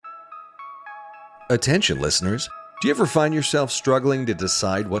Attention, listeners. Do you ever find yourself struggling to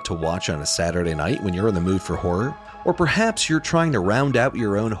decide what to watch on a Saturday night when you're in the mood for horror? Or perhaps you're trying to round out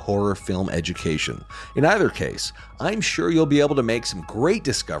your own horror film education. In either case, I'm sure you'll be able to make some great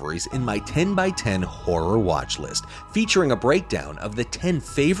discoveries in my 10 by 10 horror watch list, featuring a breakdown of the 10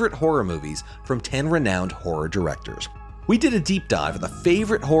 favorite horror movies from 10 renowned horror directors. We did a deep dive of the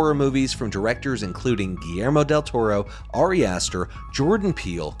favorite horror movies from directors including Guillermo del Toro, Ari Aster, Jordan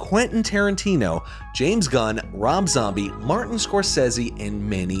Peele, Quentin Tarantino, James Gunn, Rob Zombie, Martin Scorsese, and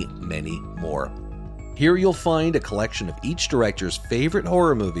many, many more. Here you'll find a collection of each director's favorite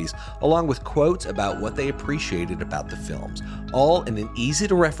horror movies, along with quotes about what they appreciated about the films, all in an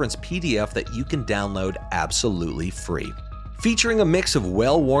easy-to-reference PDF that you can download absolutely free. Featuring a mix of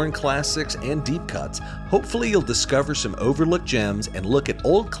well-worn classics and deep cuts, hopefully you'll discover some overlooked gems and look at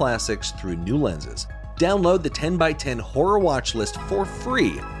old classics through new lenses. Download the 10 by 10 horror watch list for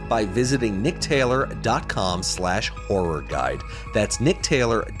free by visiting nicktaylor.com/horror guide. That's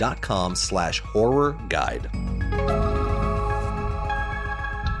nicktaylor.com/horror guide.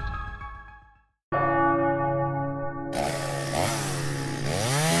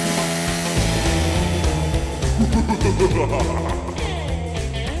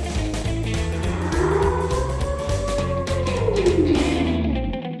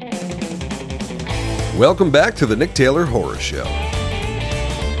 Welcome back to the Nick Taylor Horror Show.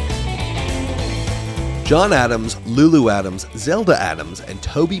 John Adams, Lulu Adams, Zelda Adams, and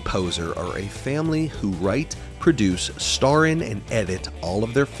Toby Poser are a family who write, produce, star in, and edit all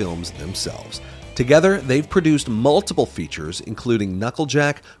of their films themselves. Together, they've produced multiple features, including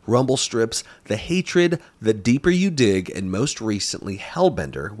Knucklejack, Rumble Strips, The Hatred, The Deeper You Dig, and most recently,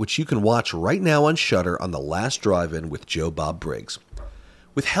 Hellbender, which you can watch right now on Shudder on The Last Drive-In with Joe Bob Briggs.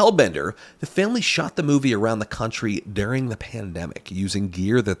 With Hellbender, the family shot the movie around the country during the pandemic using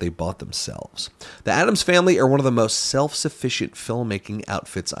gear that they bought themselves. The Addams family are one of the most self-sufficient filmmaking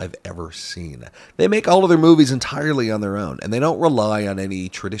outfits I've ever seen. They make all of their movies entirely on their own, and they don't rely on any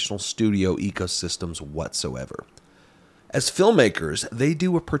traditional studio ecosystems whatsoever. As filmmakers, they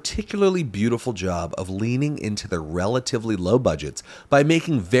do a particularly beautiful job of leaning into their relatively low budgets by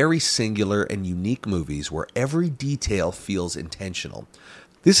making very singular and unique movies where every detail feels intentional.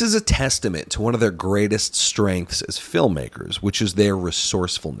 This is a testament to one of their greatest strengths as filmmakers, which is their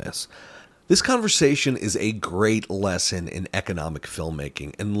resourcefulness. This conversation is a great lesson in economic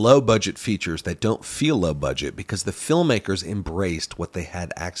filmmaking and low-budget features that don't feel low-budget because the filmmakers embraced what they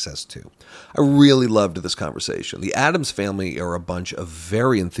had access to. I really loved this conversation. The Addams family are a bunch of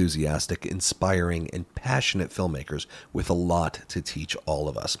very enthusiastic, inspiring, and passionate filmmakers with a lot to teach all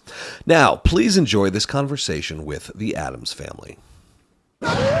of us. Now, please enjoy this conversation with the Addams family.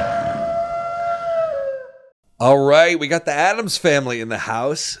 All right, we got the Addams family in the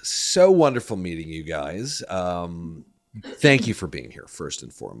house. So wonderful meeting you guys. Thank you for being here, first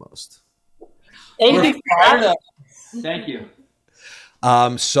and foremost. Thank you.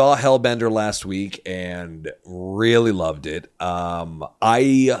 Saw Hellbender last week and really loved it.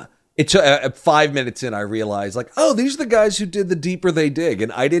 It took 5 minutes in, I realized, these are the guys who did The Deeper They Dig.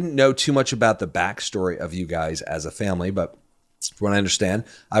 And I didn't know too much about the backstory of you guys as a family, but from what I understand,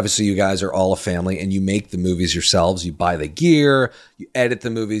 obviously you guys are all a family and you make the movies yourselves. You buy the gear, you edit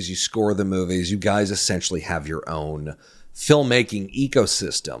the movies, you score the movies. You guys essentially have your own filmmaking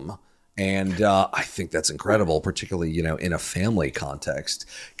ecosystem. And I think that's incredible, particularly, in a family context.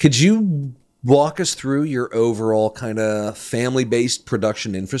 Could you walk us through your overall kind of family-based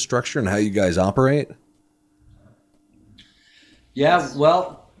production infrastructure and how you guys operate? Yeah,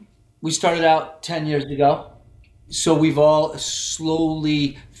 well, we started out 10 years ago. So we've all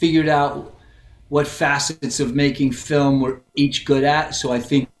slowly figured out what facets of making film we're each good at. So I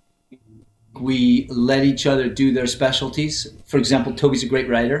think we let each other do their specialties. For example, Toby's a great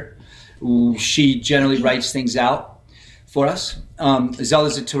writer. She generally writes things out for us.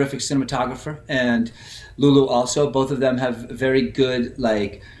 Zelda's a terrific cinematographer, and Lulu also. Both of them have very good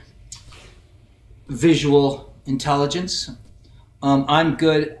visual intelligence. I'm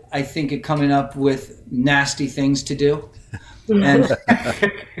good, I think, at coming up with nasty things to do.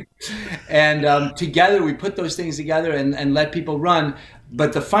 And together we put those things together and let people run.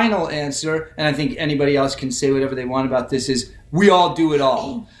 But the final answer, and I think anybody else can say whatever they want about this, is we all do it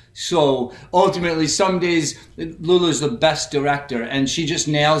all. So ultimately, some days Lulu's the best director, and she just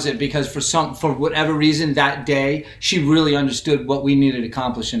nails it because for whatever reason that day, she really understood what we needed to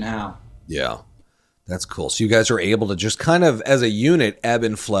accomplish and how. Yeah. That's cool. So you guys are able to just kind of, as a unit, ebb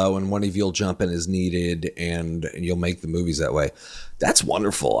and flow, and one of you'll jump in as needed, and you'll make the movies that way. That's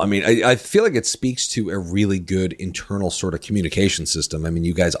wonderful. I mean, I feel like it speaks to a really good internal sort of communication system. I mean,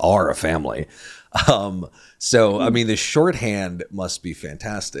 you guys are a family. So, I mean, the shorthand must be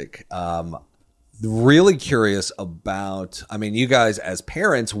fantastic. Really curious about, I mean, you guys as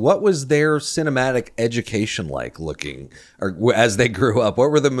parents, what was their cinematic education like looking, or as they grew up?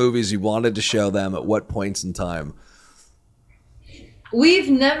 What were the movies you wanted to show them at what points in time? We've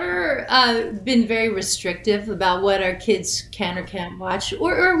never been very restrictive about what our kids can or can't watch,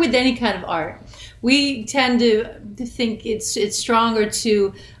 or with any kind of art. We tend to think it's stronger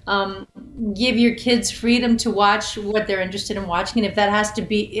to give your kids freedom to watch what they're interested in watching, and if that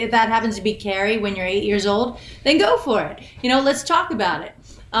happens to be Carrie when you're 8 years old, then go for it. Let's talk about it.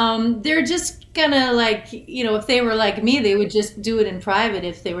 They're just gonna if they were like me, they would just do it in private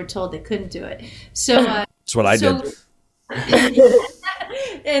if they were told they couldn't do it. So that's what I did.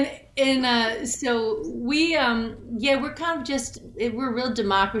 So we we're kind of we're a real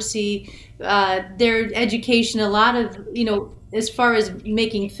democracy. Their education, a lot of as far as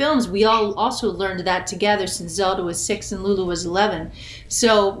making films, we all also learned that together since Zelda was 6 and Lulu was 11.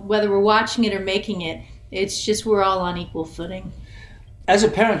 So whether we're watching it or making it, it's just we're all on equal footing. As a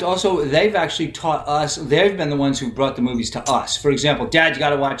parent, also, they've actually taught us, they've been the ones who brought the movies to us. For example, Dad, you got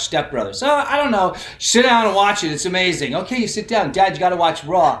to watch Step Brothers. Oh, I don't know. Sit down and watch it. It's amazing. Okay, you sit down. Dad, you got to watch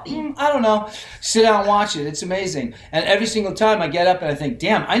Raw. I don't know. Sit down and watch it. It's amazing. And every single time I get up and I think,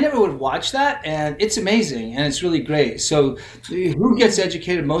 damn, I never would watch that. And it's amazing. And it's really great. So who gets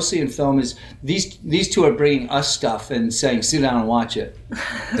educated mostly in film is these two are bringing us stuff and saying, sit down and watch it.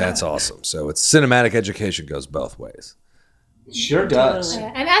 That's awesome. So it's cinematic education goes both ways. Sure does.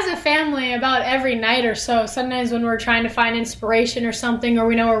 Yeah. And as a family, about every night or so, sometimes when we're trying to find inspiration or something, or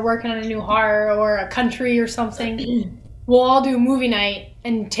we know we're working on a new horror or a country or something, we'll all do movie night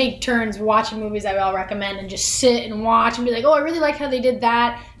and take turns watching movies that we all recommend and just sit and watch and be like, oh, I really like how they did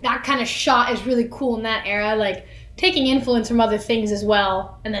that. That kind of shot is really cool in that era. Like taking influence from other things as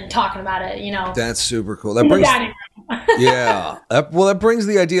well and then talking about it, That's super cool. That brings that brings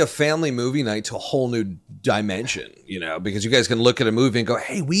the idea of family movie night to a whole new dimension, because you guys can look at a movie and go,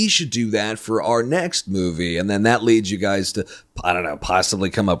 hey, we should do that for our next movie. And then that leads you guys to, I don't know, possibly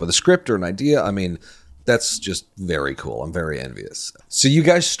come up with a script or an idea. I mean, that's just very cool. I'm very envious. So you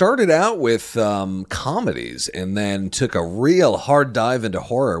guys started out with comedies and then took a real hard dive into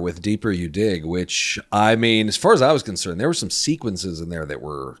horror with Deeper You Dig, which, I mean, as far as I was concerned, there were some sequences in there that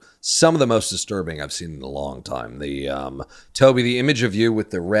were some of the most disturbing I've seen in a long time. The Toby, the image of you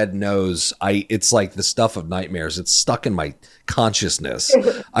with the red nose, it's like the stuff of nightmares. It's stuck in my consciousness.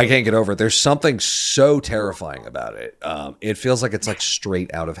 I can't get over it. There's something so terrifying about it. It feels like it's like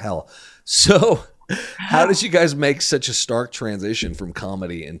straight out of hell. So how did you guys make such a stark transition from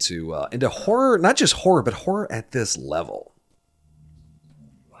comedy into horror? Not just horror, but horror at this level.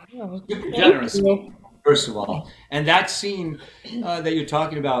 Wow. Super generous, first of all. And that scene that you're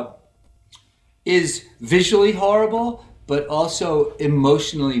talking about is visually horrible, but also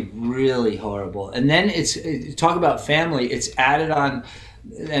emotionally really horrible. And then talk about family. It's added on.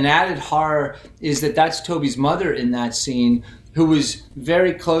 An added horror is that's Toby's mother in that scene, who was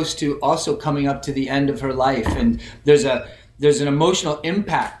very close to also coming up to the end of her life, and there's an emotional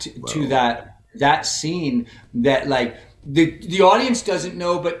impact to that scene that like the audience doesn't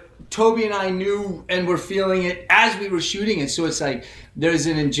know, but Toby and I knew and were feeling it as we were shooting it. So it's like there's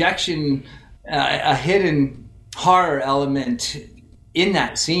an injection, a hidden horror element in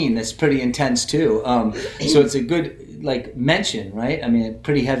that scene that's pretty intense too. So it's a good mention, right? I mean,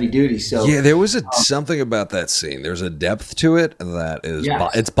 pretty heavy duty. So yeah, there was something about that scene. There's a depth to it that is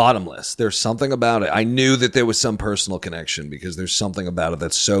it's bottomless. There's something about it. I knew that there was some personal connection because there's something about it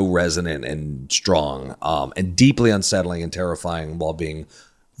that's so resonant and strong, and deeply unsettling and terrifying while being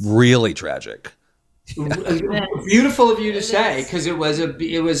really tragic. Beautiful of you to say, because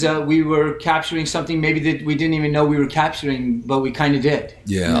we were capturing something maybe that we didn't even know we were capturing, but we kind of did.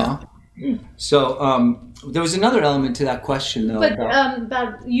 Yeah. So there was another element to that question, though. But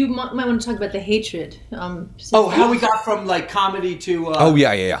about you might want to talk about the hatred. How we got from comedy to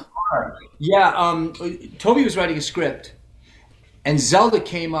horror. Toby was writing a script, and Zelda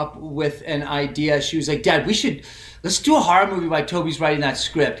came up with an idea. She was like, Dad, let's do a horror movie while Toby's writing that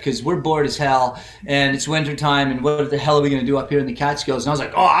script, because we're bored as hell and it's wintertime and what the hell are we going to do up here in the Catskills? And I was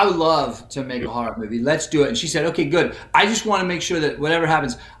like, I would love to make a horror movie. Let's do it. And she said, okay, good. I just want to make sure that whatever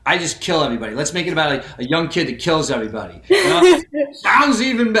happens, I just kill everybody. Let's make it about a young kid that kills everybody. Sounds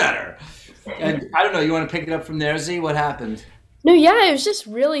even better. And I don't know, you want to pick it up from there, Z? What happened? No, yeah, it was just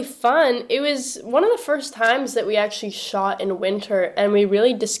really fun. It was one of the first times that we actually shot in winter, and we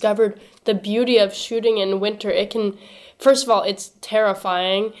really discovered the beauty of shooting in winter. It can, first of all, it's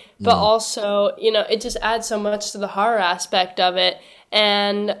terrifying, but also, it just adds so much to the horror aspect of it.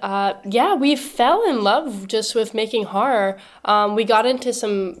 And yeah, we fell in love just with making horror. We got into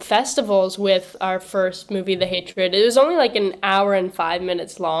some festivals with our first movie, The Hatred. It was only like an hour and 5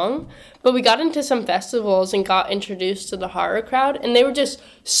 minutes long, but we got into some festivals and got introduced to the horror crowd, and they were just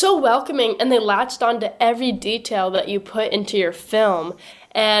so welcoming, and they latched onto every detail that you put into your film.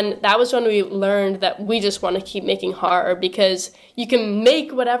 And that was when we learned that we just want to keep making horror, because you can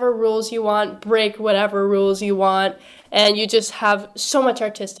make whatever rules you want, break whatever rules you want, and you just have so much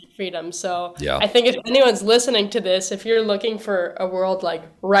artistic freedom. So Yeah. I think if anyone's listening to this, if you're looking for a world like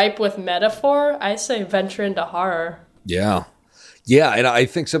ripe with metaphor, I say venture into horror. Yeah. Yeah, and I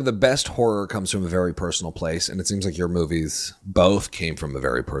think some of the best horror comes from a very personal place, and it seems like your movies both came from a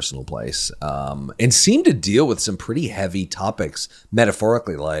very personal place, and seem to deal with some pretty heavy topics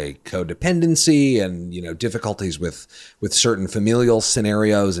metaphorically, like codependency and difficulties with certain familial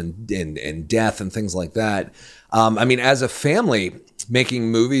scenarios and death and things like that. I mean, as a family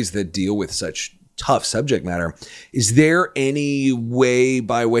making movies that deal with such tough subject matter, is there any way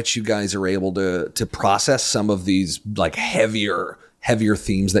by which you guys are able to process some of these like heavier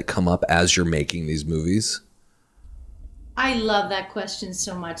themes that come up as you're making these movies? I love that question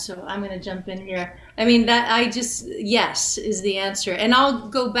so much, so I'm going to jump in here. I mean, yes is the answer. And I'll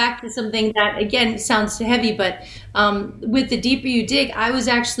go back to something that, again, sounds heavy, but with The Deeper You Dig, I was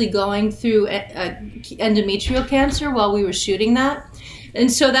actually going through endometrial cancer while we were shooting that. And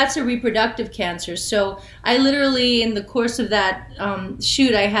so that's a reproductive cancer. So I literally, in the course of that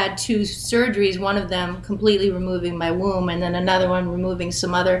shoot, I had 2 surgeries. One of them completely removing my womb, and then another one removing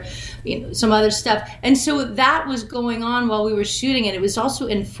some other stuff. And so that was going on while we were shooting, and it was also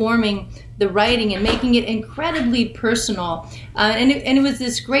informing the writing and making it incredibly personal. And it was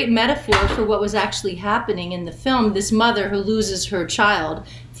this great metaphor for what was actually happening in the film. This mother who loses her child.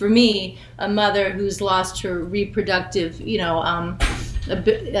 For me, a mother who's lost her reproductive,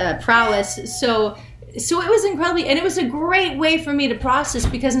 prowess. So it was incredibly, and it was a great way for me to process,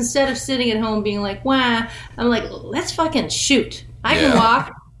 because instead of sitting at home being like, wah, I'm like, let's fucking shoot. I can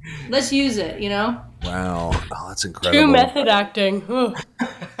walk. Let's use it, Wow. Oh, that's incredible. True method acting.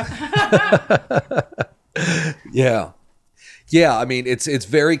 Yeah. Yeah, I mean, it's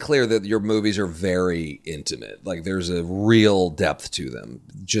very clear that your movies are very intimate. Like, there's a real depth to them,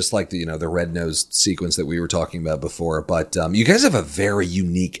 just like the red-nosed sequence that we were talking about before. But you guys have a very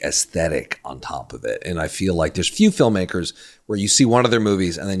unique aesthetic on top of it, and I feel like there's few filmmakers where you see one of their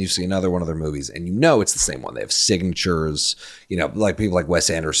movies and then you see another one of their movies, and it's the same one. They have signatures, like people like Wes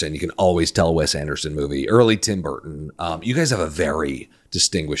Anderson. You can always tell a Wes Anderson movie. Early Tim Burton. You guys have a very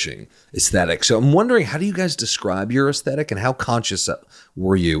distinguishing aesthetic. So I'm wondering, how do you guys describe your aesthetic, and how conscious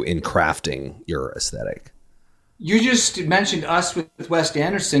were you in crafting your aesthetic? You just mentioned us with Wes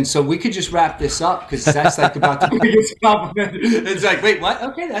Anderson, so we could just wrap this up, because that's like about the biggest compliment. It's like, wait, what?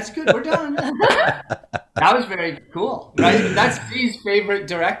 Okay, that's good. We're done. That was very cool, right? That's Steve's favorite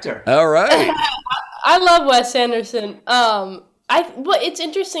director. All right. I love Wes Anderson. It's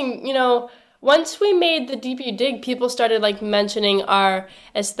interesting, once we made The Deeper You Dig, people started like mentioning our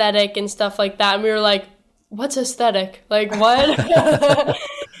aesthetic and stuff like that, and we were like, what's aesthetic? Like, what?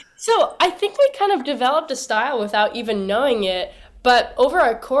 So I think we kind of developed a style without even knowing it. But over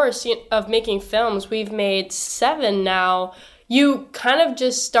our course of making films, we've made 7 now. You kind of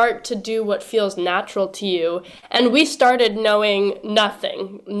just start to do what feels natural to you. And we started knowing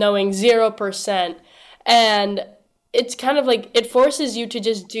nothing, knowing 0%. And it's kind of like, it forces you to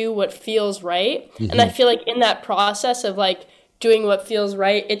just do what feels right. Mm-hmm. And I feel like in that process of like doing what feels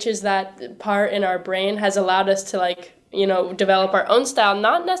right, itches that part in our brain, has allowed us to like, develop our own style.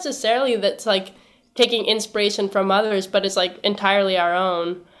 Not necessarily that's like taking inspiration from others, but it's like entirely our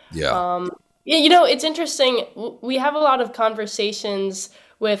own. Yeah. It's interesting. We have a lot of conversations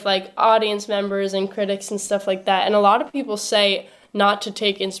with like audience members and critics and stuff like that. And a lot of people say not to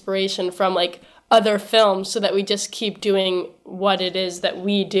take inspiration from like other films, so that we just keep doing what it is that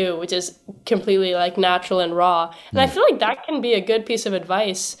we do, which is completely like natural and raw. And I feel like that can be a good piece of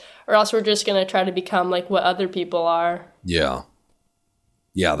advice, or else we're just going to try to become like what other people are. Yeah.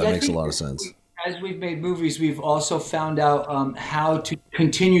 Yeah, that makes a lot of sense. As we've made movies, we've also found out how to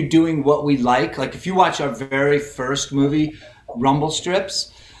continue doing what we like. Like if you watch our very first movie, Rumble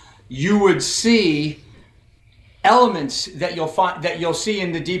Strips, you would see elements that you'll see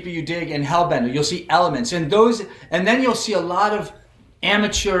in The Deeper You Dig and Hellbender. You'll see elements, and then you'll see a lot of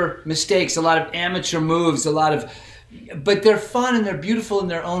amateur mistakes, a lot of amateur moves, a lot of but they're fun and they're beautiful in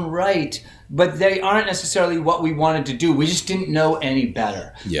their own right, but they aren't necessarily what we wanted to do. We just didn't know any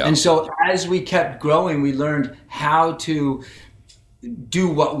better. Yeah. And so as we kept growing, we learned how to do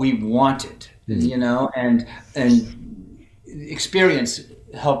what we wanted, you know, and experience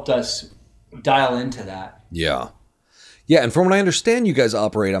helped us dial into that. Yeah. Yeah, and from what I understand, you guys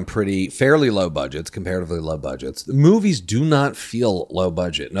operate on fairly low budgets, comparatively low budgets. The movies do not feel low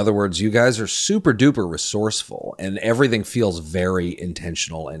budget. In other words, you guys are super duper resourceful, and everything feels very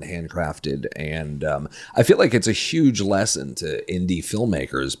intentional and handcrafted. And I feel like it's a huge lesson to indie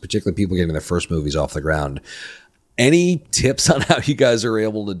filmmakers, particularly people getting their first movies off the ground. Any tips on how you guys are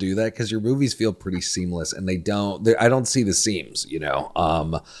able to do that? Because your movies feel pretty seamless, and I don't see the seams, you know.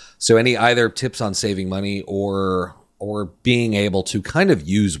 So any either tips on saving money or being able to kind of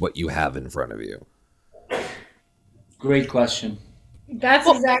use what you have in front of you? Great question. That's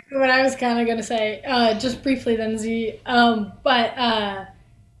exactly what I was kind of going to say, just briefly then, Z. But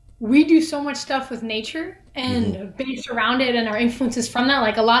we do so much stuff with nature and based around it and our influences from that.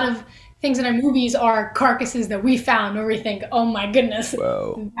 Like a lot of things in our movies are carcasses that we found where we think, oh my goodness,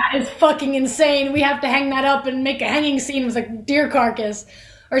 Whoa. that is fucking insane. We have to hang that up and make a hanging scene with a deer carcass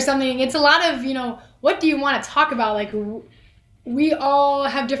or something. It's a lot of, you know, what do you want to talk about? Like, we all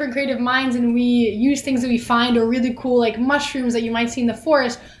have different creative minds and we use things that we find are really cool, like mushrooms that you might see in the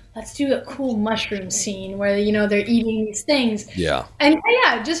forest. Let's do a cool mushroom scene where, you know, they're eating these things. Yeah. And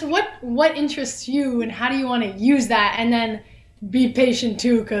yeah, just what interests you and how do you want to use that? And then be patient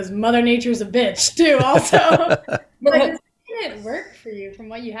too, because Mother Nature's a bitch too also. But just making it work for you from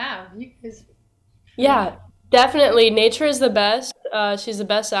what you have. Yeah, definitely. Nature is the best. She's the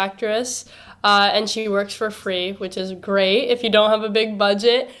best actress. And she works for free, which is great if you don't have a big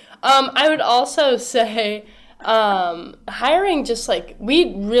budget. I would also say hiring just like,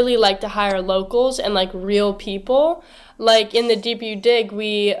 we really like to hire locals and like real people. Like in the Deep You Dig,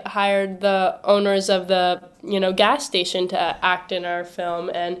 we hired the owners of the, you know, gas station to act in our film,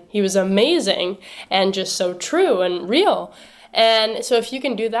 and he was amazing and just so true and real. And so if you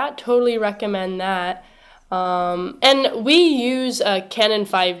can do that, totally recommend that. And we use Canon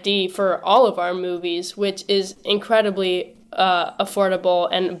 5D for all of our movies, which is incredibly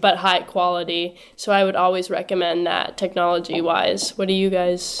affordable but high quality. So I would always recommend that technology-wise. What do you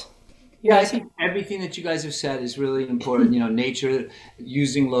guys? I think everything that you guys have said is really important. You know, nature,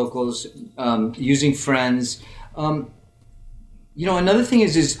 using locals, using friends. You know, another thing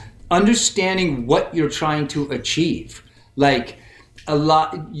is understanding what you're trying to achieve. Like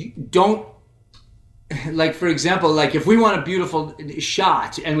like, for example, like if we want a beautiful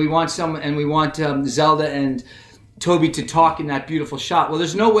shot and we want Zelda and Toby to talk in that beautiful shot, well,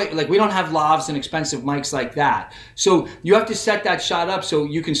 there's no way, like we don't have lavs and expensive mics like that. So you have to set that shot up so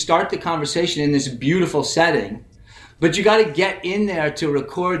you can start the conversation in this beautiful setting, but you got to get in there to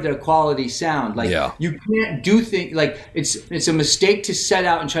record their quality sound. Like you can't do things, like it's a mistake to set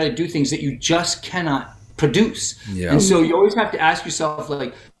out and try to do things that you just cannot produce. Yeah. And so you always have to ask yourself,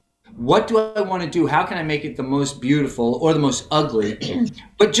 like, what do I want to do? How can I make it the most beautiful or the most ugly,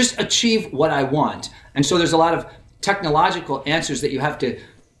 but just achieve what I want? And so there's a lot of technological answers that you have to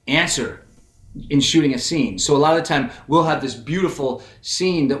answer in shooting a scene. So a lot of the time we'll have this beautiful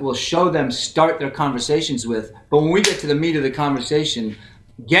scene that we'll show them start their conversations with, but when we get to the meat of the conversation,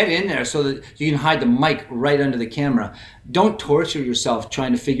 get in there so that you can hide the mic right under the camera. Don't torture yourself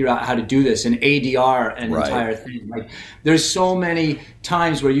trying to figure out how to do this and ADR an entire thing. Like, there's so many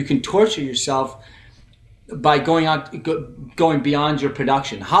times where you can torture yourself by going beyond your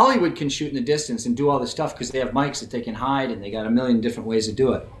production. Hollywood can shoot in the distance and do all this stuff because they have mics that they can hide and they got a million different ways to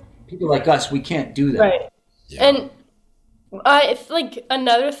do it. People like us, we can't do that. Right. Yeah. And like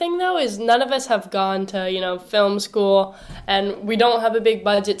another thing though is none of us have gone to, you know, film school, and we don't have a big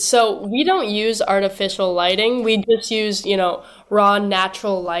budget, so we don't use artificial lighting. We just use, you know, raw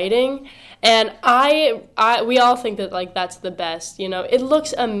natural lighting, and we all think that like that's the best. You know, it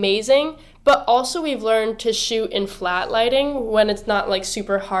looks amazing, but also we've learned to shoot in flat lighting when it's not like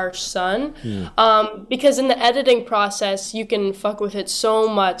super harsh sun, because in the editing process you can fuck with it so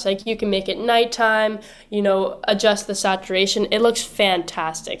much. Like you can make it nighttime, you know, adjust the saturation. It looks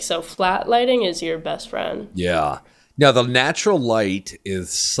fantastic. So flat lighting is your best friend. Yeah. Now, the natural light is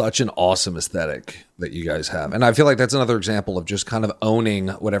such an awesome aesthetic that you guys have. And I feel like that's another example of just kind of owning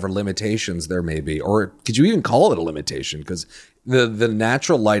whatever limitations there may be. Or could you even call it a limitation? Because the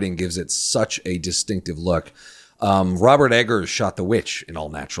natural lighting gives it such a distinctive look. Robert Eggers shot The Witch in all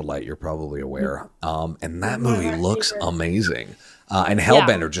natural light, you're probably aware. And that movie looks amazing. And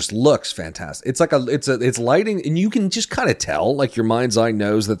Hellbender just looks fantastic. It's like it's lighting, and you can just kind of tell, like your mind's eye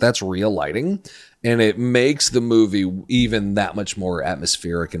knows that that's real lighting. And it makes the movie even that much more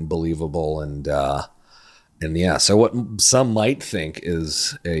atmospheric and believable. And yeah, so what some might think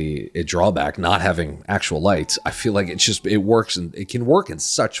is a drawback, not having actual lights, I feel like it works, and it can work in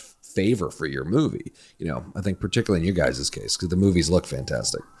such favor for your movie. I think particularly in you guys' case, because the movies look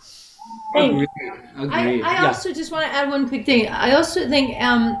fantastic. Agreed. I also just want to add one quick thing. I also think,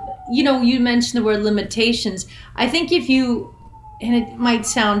 you mentioned the word limitations. I think if you, and it might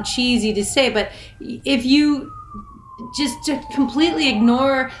sound cheesy to say, but if you just to completely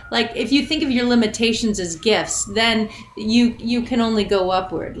ignore, like if you think of your limitations as gifts, then you can only go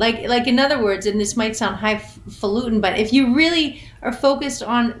upward. Like in other words, and this might sound highfalutin, but if you really are focused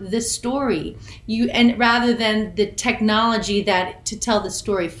on the story, and rather than the technology that to tell the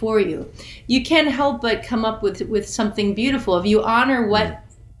story for you, you can't help but come up with something beautiful. If you honor what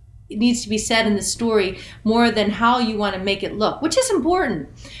needs to be said in the story more than how you want to make it look, which is important,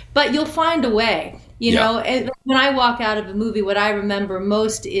 but you'll find a way. And when I walk out of a movie, what I remember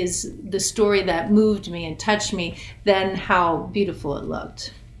most is the story that moved me and touched me than how beautiful it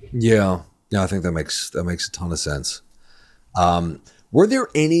looked. Yeah, I think that makes a ton of sense. Were there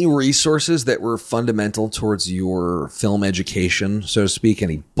any resources that were fundamental towards your film education, so to speak?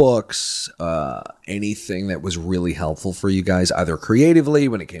 Any books, anything that was really helpful for you guys, either creatively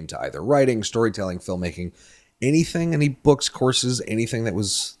when it came to either writing, storytelling, filmmaking, anything, any books, courses, anything that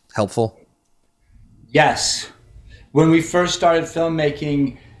was helpful? Yes. When we first started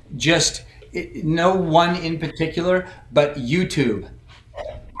filmmaking, no one in particular, but YouTube.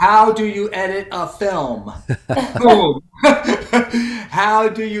 How do you edit a film? Boom. How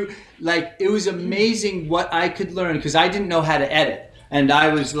do you, it was amazing what I could learn, because I didn't know how to edit. And I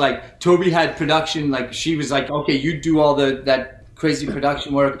was like, Toby had production, she was like, okay, you do all that crazy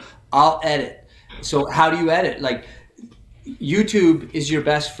production work, I'll edit. So how do you edit? YouTube is your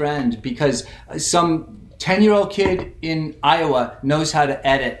best friend, because some 10-year-old kid in Iowa knows how to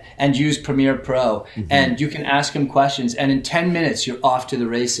edit and use Premiere Pro, and you can ask him questions, and in 10 minutes you're off to the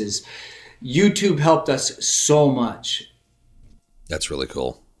races. YouTube helped us so much. That's really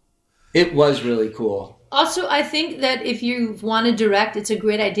cool. It was really cool. Also, I think that if you want to direct, it's a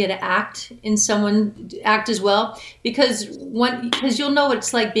great idea to act as well, because you'll know what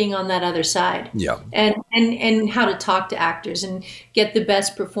it's like being on that other side. Yeah. And how to talk to actors and get the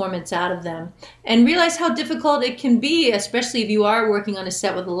best performance out of them, and realize how difficult it can be, especially if you are working on a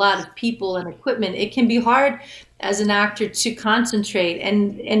set with a lot of people and equipment. It can be hard as an actor to concentrate,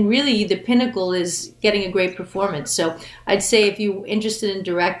 and really the pinnacle is getting a great performance. So I'd say if you're interested in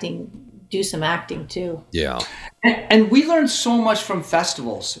directing, do some acting too. Yeah. And we learned so much from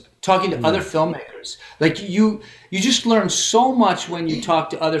festivals, talking to other filmmakers. You just learn so much when you talk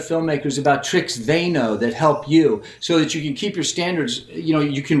to other filmmakers about tricks they know that help you, so that you can keep your standards,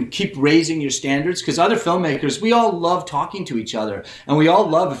 you can keep raising your standards, because other filmmakers, we all love talking to each other, and we all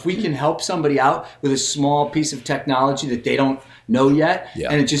love if we can help somebody out with a small piece of technology that they don't know yet,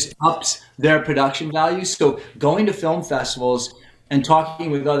 and it just ups their production value. So going to film festivals and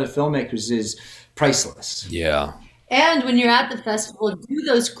talking with other filmmakers is priceless. Yeah. And when you're at the festival, do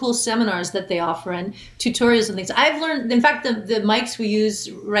those cool seminars that they offer and tutorials and things. I've learned, in fact, the mics we use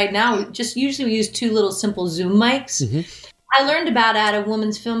right now, usually we use 2 little simple Zoom mics. I learned about at a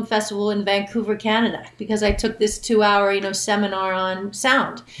women's film festival in Vancouver, Canada, because I took this 2-hour, seminar on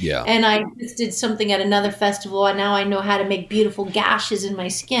sound. Yeah. And I just did something at another festival, and now I know how to make beautiful gashes in my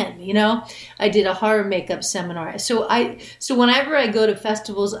skin. I did a horror makeup seminar. So whenever I go to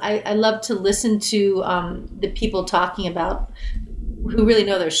festivals, I love to listen to the people talking about who really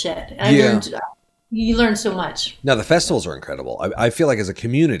know their shit. And you learn so much. No, the festivals are incredible. I feel like as a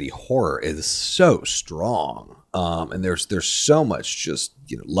community, horror is so strong. And there's so much just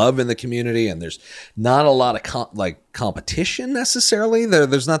love in the community, and there's not a lot of competition necessarily.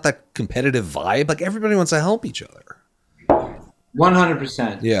 There's not that competitive vibe. Everybody wants to help each other.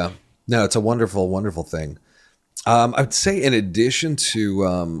 100%. Yeah, no, it's a wonderful, wonderful thing. I would say, in addition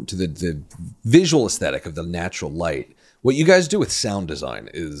to the visual aesthetic of the natural light, what you guys do with sound design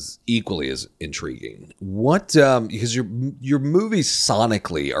is equally as intriguing. Because your movies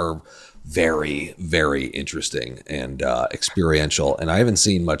sonically are very, very interesting and experiential, and I haven't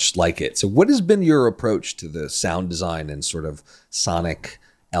seen much like it. So what has been your approach to the sound design and sort of sonic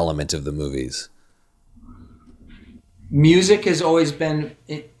element of the movies? Music has always been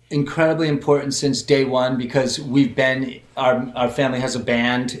incredibly important since day one, because our family has a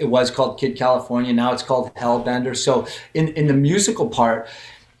band. It was called Kid California. Now it's called HELLBENDER. So in the musical part,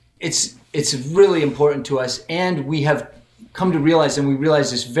 it's really important to us, and we have come to realize, and we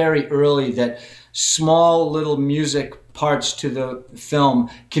realized this very early, that small little music parts to the film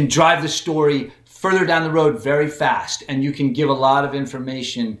can drive the story further down the road very fast, and you can give a lot of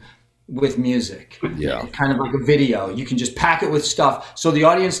information with music. Yeah. Kind of like a video. You can just pack it with stuff so the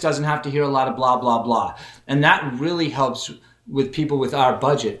audience doesn't have to hear a lot of blah, blah, blah. And that really helps with people with our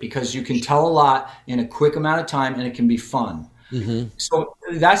budget, because you can tell a lot in a quick amount of time and it can be fun. Mm-hmm. So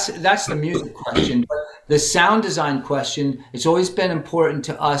that's the music question. But the sound design question, it's always been important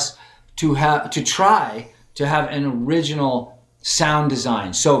to us to try to have an original sound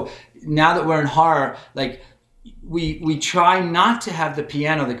design. So now that we're in horror, like we try not to have the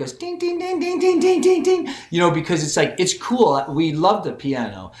piano that goes ding ding ding ding ding ding ding ding, because it's like, it's cool. We love the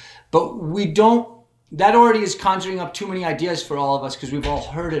piano, but we don't. That already is conjuring up too many ideas for all of us because we've all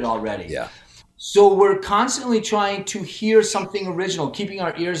heard it already. Yeah. So we're constantly trying to hear something original, keeping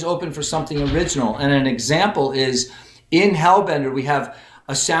our ears open for something original. And an example is in Hellbender, we have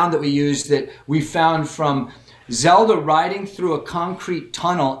a sound that we use that we found from Zelda riding through a concrete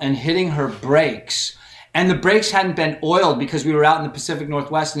tunnel and hitting her brakes. And the brakes hadn't been oiled because we were out in the Pacific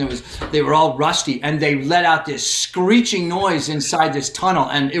Northwest and they were all rusty. And they let out this screeching noise inside this tunnel.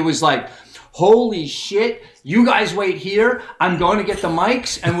 And it was like, holy shit, you guys wait here. I'm going to get the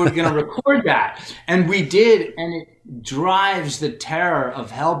mics and we're going to record that. And we did. And it drives the terror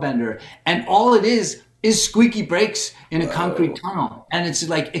of Hellbender. And all it is squeaky brakes in a concrete tunnel. And it's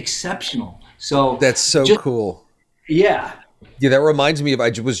like exceptional. So that's so cool. Yeah. Yeah, that reminds me of,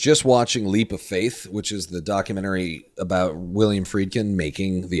 I was just watching Leap of Faith, which is the documentary about William Friedkin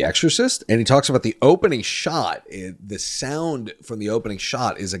making The Exorcist. And he talks about the opening shot. The sound from the opening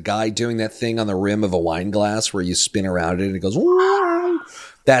shot is a guy doing that thing on the rim of a wine glass where you spin around it and it goes, whoa.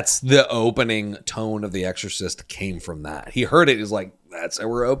 That's the opening tone of The Exorcist came from that. He heard it. He's like, that's how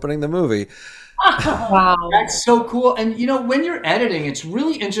we're opening the movie. Wow. That's so cool. And when you're editing, it's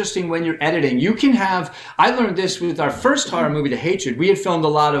really interesting when you're editing. You can have, I learned this with our first horror movie, The Hatred. We had filmed a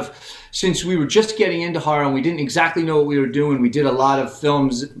lot of, since we were just getting into horror and we didn't exactly know what we were doing, we did a lot of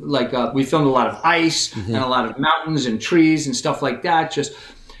films, like we filmed a lot of ice and a lot of mountains and trees and stuff like that.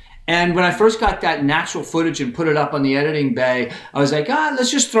 And when I first got that natural footage and put it up on the editing bay, I was like,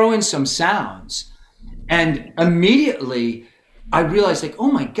 let's just throw in some sounds. And immediately I realized, like,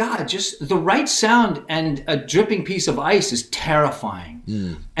 oh my God, just the right sound and a dripping piece of ice is terrifying.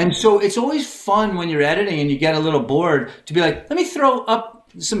 Mm. And so it's always fun when you're editing and you get a little bored to be like, let me throw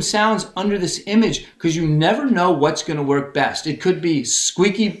up some sounds under this image, because you never know what's going to work best. It could be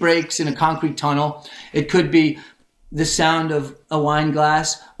squeaky brakes in a concrete tunnel. It could be the sound of a wine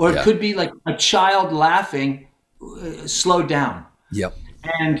glass, or it could be like a child laughing slowed down. Yep.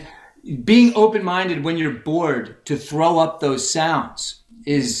 And being open-minded when you're bored to throw up those sounds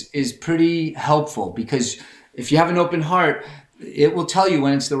is pretty helpful, because if you have an open heart, it will tell you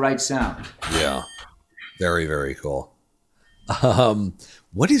when it's the right sound. Yeah. Very, very cool.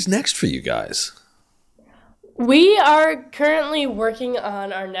 What is next for you guys? We are currently working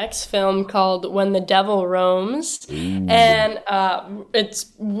on our next film called When the Devil Roams. Ooh. And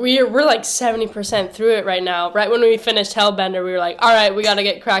we're like 70% through it right now. Right when we finished Hellbender, we were like, all right, we got to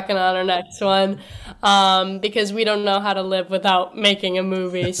get cracking on our next one, because we don't know how to live without making a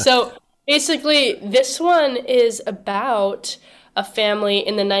movie. So basically, this one is about a family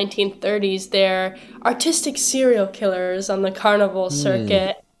in the 1930s. They're artistic serial killers on the carnival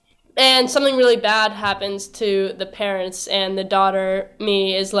circuit. And something really bad happens to the parents, and the daughter,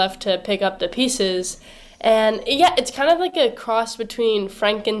 me, is left to pick up the pieces. And yeah, it's kind of like a cross between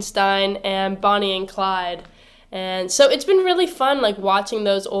Frankenstein and Bonnie and Clyde. And so it's been really fun, like watching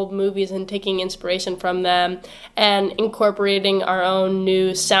those old movies and taking inspiration from them and incorporating our own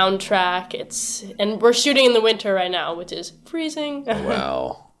new soundtrack. And we're shooting in the winter right now, which is freezing.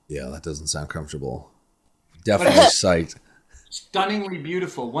 Wow. Yeah, that doesn't sound comfortable. Definitely psyched. Stunningly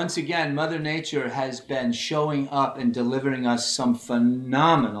beautiful. Once again, Mother Nature has been showing up and delivering us some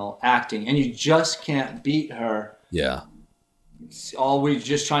phenomenal acting, and you just can't beat her. Yeah. It's we're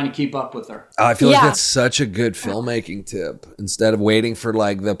just trying to keep up with her. I feel like that's such a good filmmaking tip. Instead of waiting for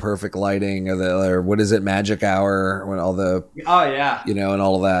like the perfect lighting or what is it, magic hour, when all the and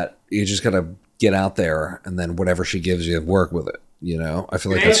all of that, you just gotta get out there, and then whatever she gives you, work with it. I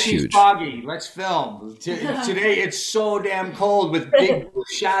feel like that's huge. Foggy. Let's film. Today it's so damn cold with big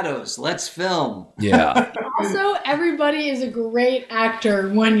shadows. Let's film. Yeah. Also, everybody is a great actor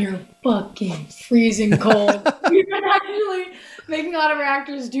when you're fucking freezing cold. We've been actually making a lot of our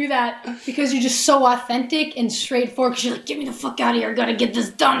actors do that because you're just so authentic and straightforward. Because you're like, get me the fuck out of here. I gotta get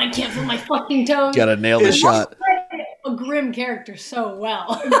this done. I can't feel my fucking toes. Gotta nail the shot. A grim character so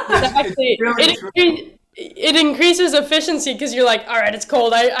well. Exactly. it increases efficiency because you're like, all right, it's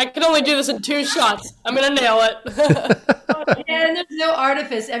cold. I can only do this in 2 shots. I'm going to nail it. And there's no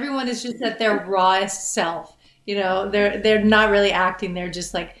artifice. Everyone is just at their rawest self. You know, they're not really acting. They're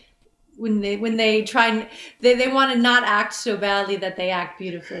just like, when they try and they want to not act so badly that they act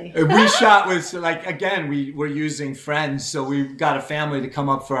beautifully. We shot with, like, again, we were using friends, so we got a family to come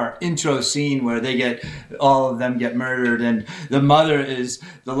up for our intro scene where all of them get murdered, and the mother is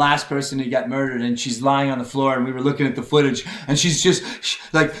the last person to get murdered, and she's lying on the floor, and we were looking at the footage, and she's just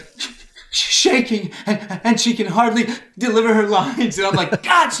like shaking, and she can hardly deliver her lines, and I'm like,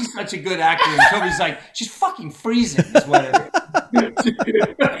 God, she's such a good actor, and Toby's like, she's fucking freezing, is what it is.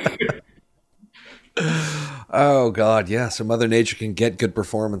 Oh God, yeah. So Mother Nature can get good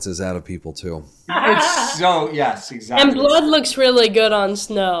performances out of people too. It's so, yes, exactly. And blood looks really good on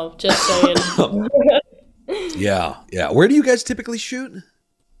snow, just saying. Yeah. Where do you guys typically shoot?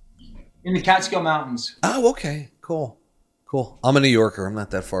 In the Catskill Mountains. Oh, okay. Cool. I'm a New Yorker. I'm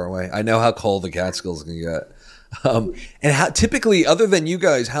not that far away. I know how cold the Catskills can get. And how typically, other than you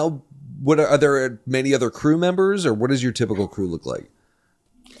guys, are there many other crew members, or what does your typical crew look like?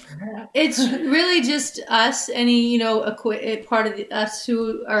 It's really just us, any, part of us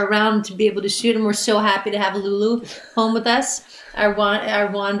who are around to be able to shoot, and we're so happy to have Lulu home with us, our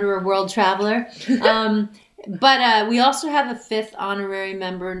wanderer world traveler. But we also have a 5th honorary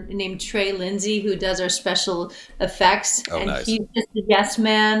member named Trey Lindsay who does our special effects. Oh, and nice. He's just a yes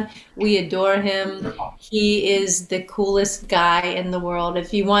man. We adore him. He is the coolest guy in the world.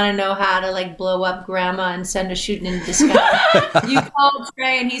 If you want to know how to like blow up grandma and send her shooting into the sky, you call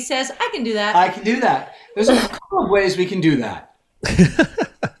Trey and he says, I can do that. I can do that. There's a couple of ways we can do that.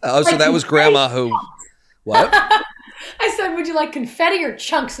 Oh, so that was grandma who... What? I said, would you like confetti or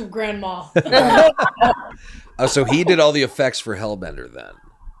chunks of grandma? Oh, so he did all the effects for Hellbender then.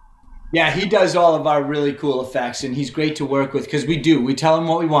 Yeah, he does all of our really cool effects, and he's great to work with because we tell him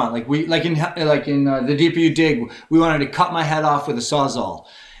what we want. Like in the Deeper You Dig, we wanted to cut my head off with a Sawzall,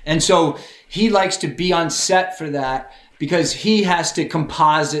 and so he likes to be on set for that because he has to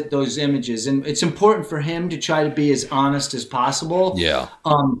composite those images, and it's important for him to try to be as honest as possible. Yeah.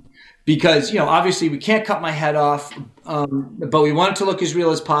 Because obviously we can't cut my head off, but we want it to look as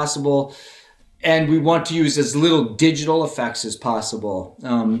real as possible. And we want to use as little digital effects as possible.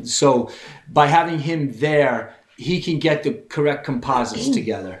 So by having him there, he can get the correct composites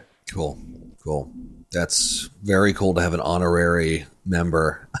together. Cool. That's very cool to have an honorary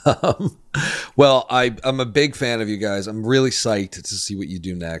member. Well, I'm a big fan of you guys. I'm really psyched to see what you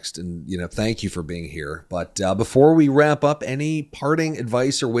do next. And, thank you for being here. But before we wrap up, any parting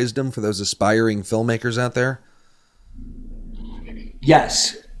advice or wisdom for those aspiring filmmakers out there?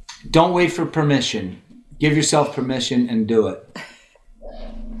 Yes. Don't wait for permission. Give yourself permission and do it.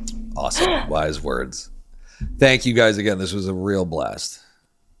 Awesome. Wise words. Thank you guys again. This was a real blast.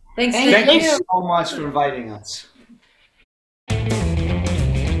 Thanks. Thank you so much for inviting us.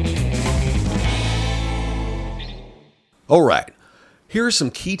 All right. Here are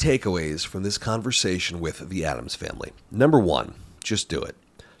some key takeaways from this conversation with the Addams family. Number 1, just do it.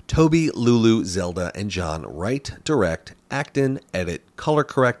 Toby, Lulu, Zelda, and John write, direct, act in, edit, color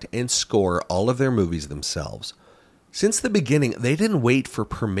correct, and score all of their movies themselves. Since the beginning, they didn't wait for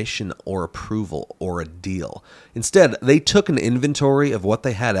permission or approval or a deal. Instead, they took an inventory of what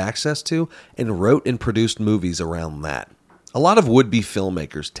they had access to and wrote and produced movies around that. A lot of would-be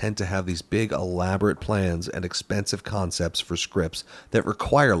filmmakers tend to have these big, elaborate plans and expensive concepts for scripts that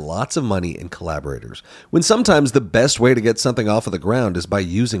require lots of money and collaborators, when sometimes the best way to get something off of the ground is by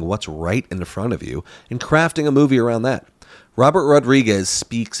using what's right in front of you and crafting a movie around that. Robert Rodriguez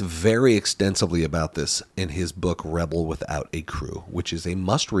speaks very extensively about this in his book Rebel Without a Crew, which is a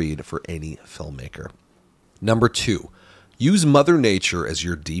must-read for any filmmaker. Number 2, use Mother Nature as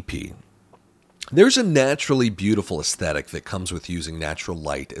your DP. There's a naturally beautiful aesthetic that comes with using natural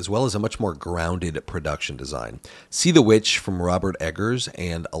light, as well as a much more grounded production design. See The Witch from Robert Eggers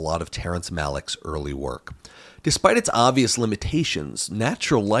and a lot of Terrence Malick's early work. Despite its obvious limitations,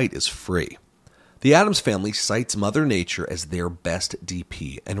 natural light is free. The Addams family cites Mother Nature as their best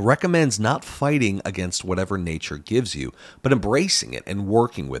DP and recommends not fighting against whatever nature gives you, but embracing it and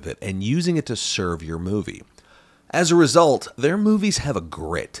working with it and using it to serve your movie. As a result, their movies have a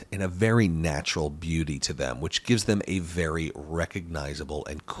grit and a very natural beauty to them, which gives them a very recognizable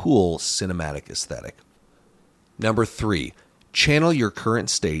and cool cinematic aesthetic. Number 3, channel your current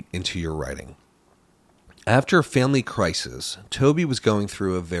state into your writing. After a family crisis, Toby was going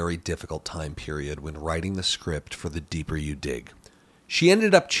through a very difficult time period when writing the script for The Deeper You Dig. She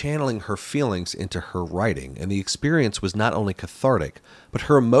ended up channeling her feelings into her writing, and the experience was not only cathartic, but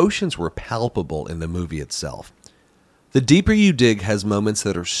her emotions were palpable in the movie itself. The Deeper You Dig has moments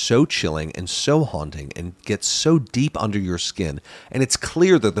that are so chilling and so haunting and get so deep under your skin, and it's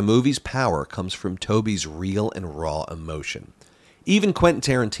clear that the movie's power comes from Toby's real and raw emotion. Even Quentin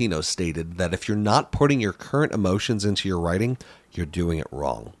Tarantino stated that if you're not putting your current emotions into your writing, you're doing it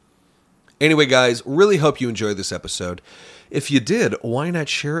wrong. Anyway, guys, really hope you enjoyed this episode. If you did, why not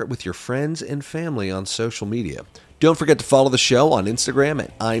share it with your friends and family on social media? Don't forget to follow the show on Instagram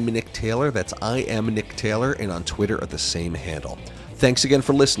at I'm Nick Taylor. That's I am Nick Taylor, and on Twitter at the same handle. Thanks again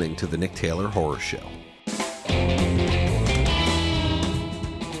for listening to the Nick Taylor Horror Show.